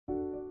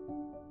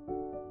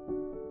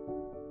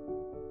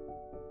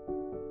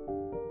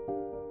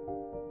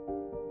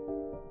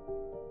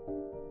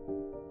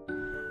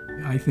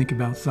I think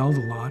about cells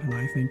a lot, and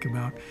I think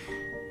about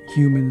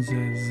humans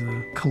as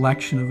a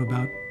collection of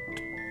about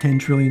 10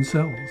 trillion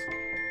cells.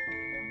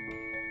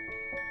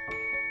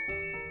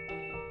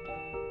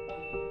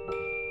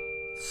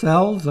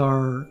 Cells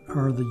are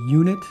the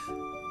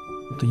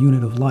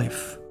unit of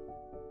life.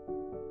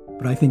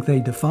 But I think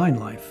they define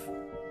life.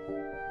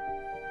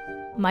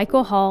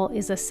 Michael Hall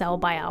is a cell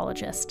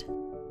biologist.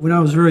 When I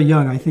was very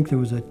young, I think there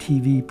was a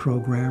TV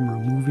program or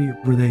movie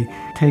where they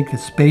take a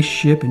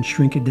spaceship and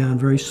shrink it down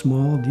very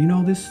small. Do you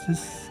know this?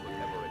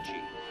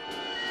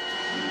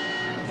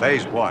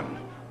 Phase 1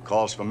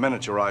 calls for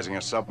miniaturizing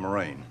a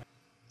submarine.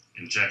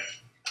 Inject.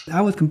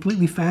 I was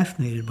completely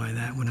fascinated by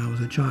that when I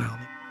was a child.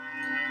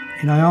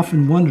 And I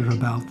often wondered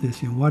about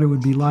this, what it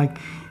would be like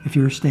if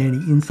you were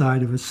standing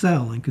inside of a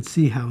cell and could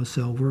see how a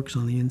cell works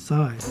on the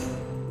inside.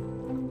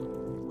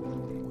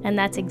 And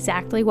that's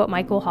exactly what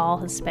Michael Hall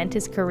has spent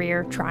his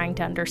career trying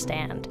to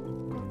understand: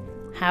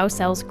 how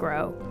cells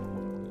grow.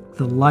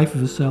 The life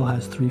of a cell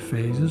has 3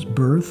 phases: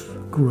 birth,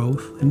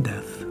 growth, and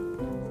death.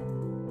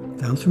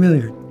 Sounds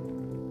familiar?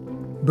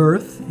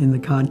 Birth, in the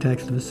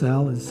context of a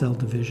cell, is cell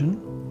division,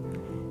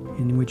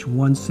 in which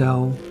one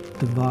cell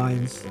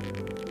divides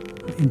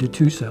into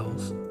 2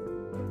 cells.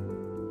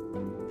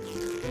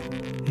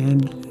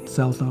 And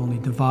cells not only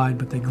divide,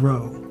 but they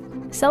grow.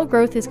 Cell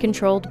growth is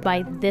controlled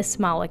by this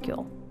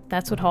molecule.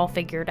 That's what Hall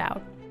figured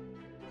out.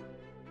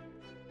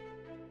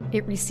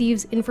 It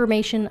receives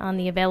information on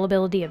the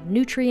availability of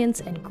nutrients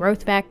and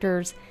growth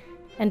factors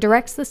and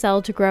directs the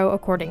cell to grow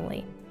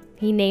accordingly.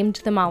 He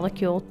named the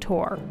molecule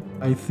TOR.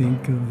 I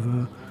think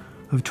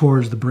of TOR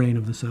as the brain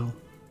of the cell.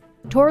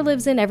 TOR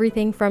lives in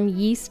everything from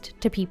yeast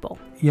to people.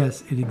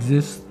 Yes, it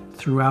exists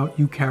throughout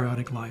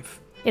eukaryotic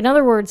life. In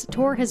other words,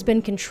 TOR has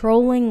been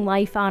controlling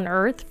life on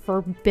Earth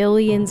for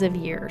billions of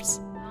years.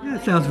 Yeah,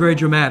 it sounds very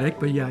dramatic,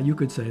 but yeah, you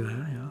could say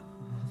that, yeah.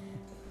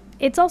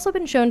 It's also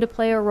been shown to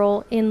play a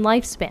role in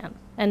lifespan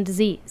and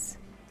disease.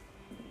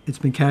 It's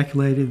been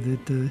calculated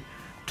that the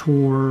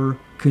TOR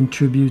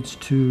contributes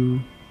to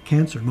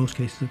cancer, most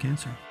cases of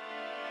cancer.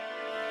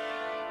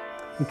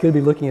 We could be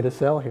looking at a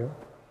cell here.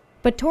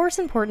 But TOR's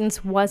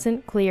importance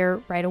wasn't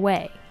clear right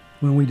away.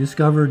 When we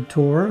discovered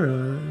TOR,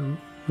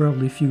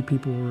 relatively few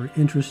people were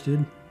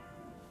interested.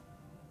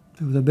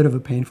 It was a bit of a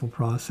painful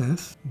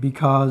process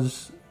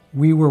because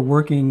we were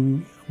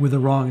working with the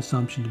wrong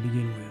assumption to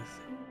begin with.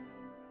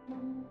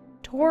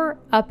 TOR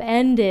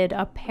upended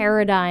a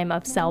paradigm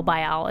of cell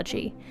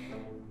biology.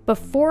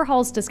 Before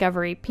Hall's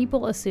discovery,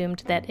 people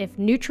assumed that if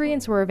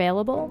nutrients were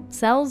available,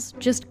 cells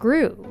just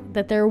grew,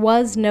 that there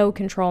was no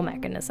control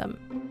mechanism.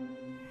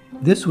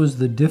 This was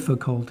the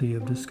difficulty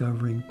of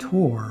discovering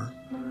TOR,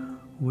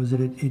 was that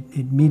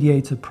it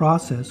mediates a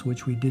process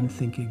which we didn't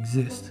think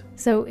existed.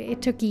 So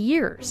it took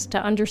years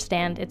to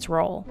understand its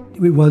role.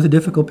 It was a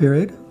difficult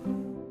period,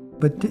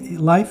 but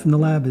life in the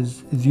lab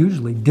is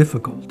usually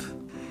difficult.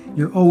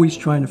 You're always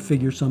trying to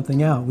figure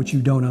something out which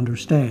you don't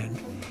understand.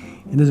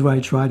 And this is what I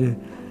try to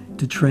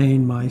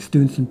train my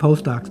students and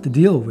postdocs to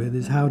deal with,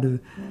 is how to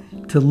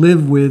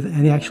live with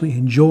and actually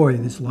enjoy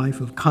this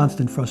life of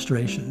constant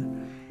frustration.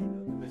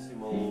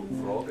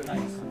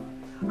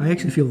 I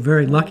actually feel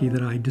very lucky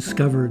that I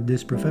discovered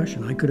this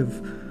profession. I could have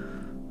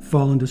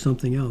fallen to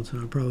something else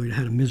and I probably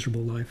had a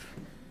miserable life.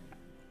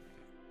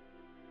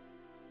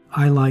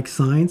 I like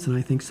science, and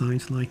I think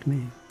science liked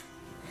me.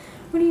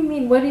 What do you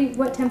mean?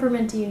 What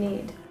temperament do you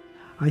need?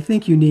 I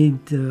think you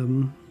need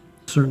a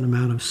certain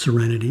amount of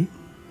serenity.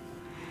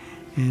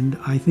 And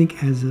I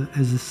think as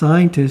a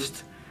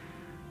scientist,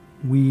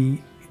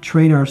 we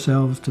train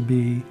ourselves to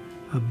be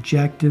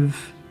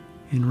objective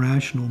and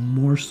rational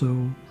more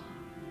so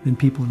than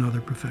people in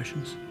other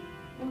professions.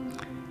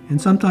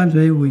 And sometimes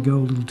maybe we go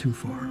a little too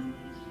far.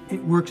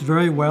 It works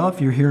very well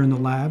if you're here in the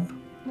lab,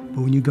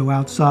 but when you go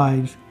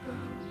outside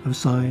of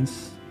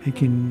science, it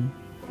can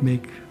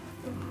make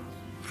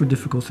for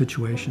difficult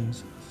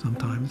situations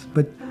sometimes.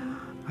 But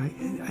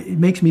it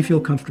makes me feel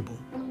comfortable.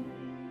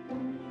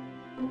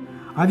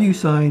 I view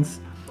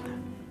science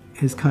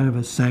as kind of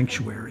a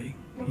sanctuary,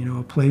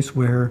 a place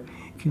where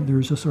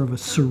there's a sort of a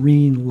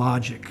serene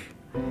logic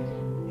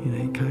in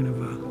a kind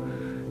of a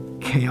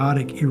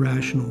chaotic,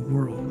 irrational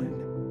world.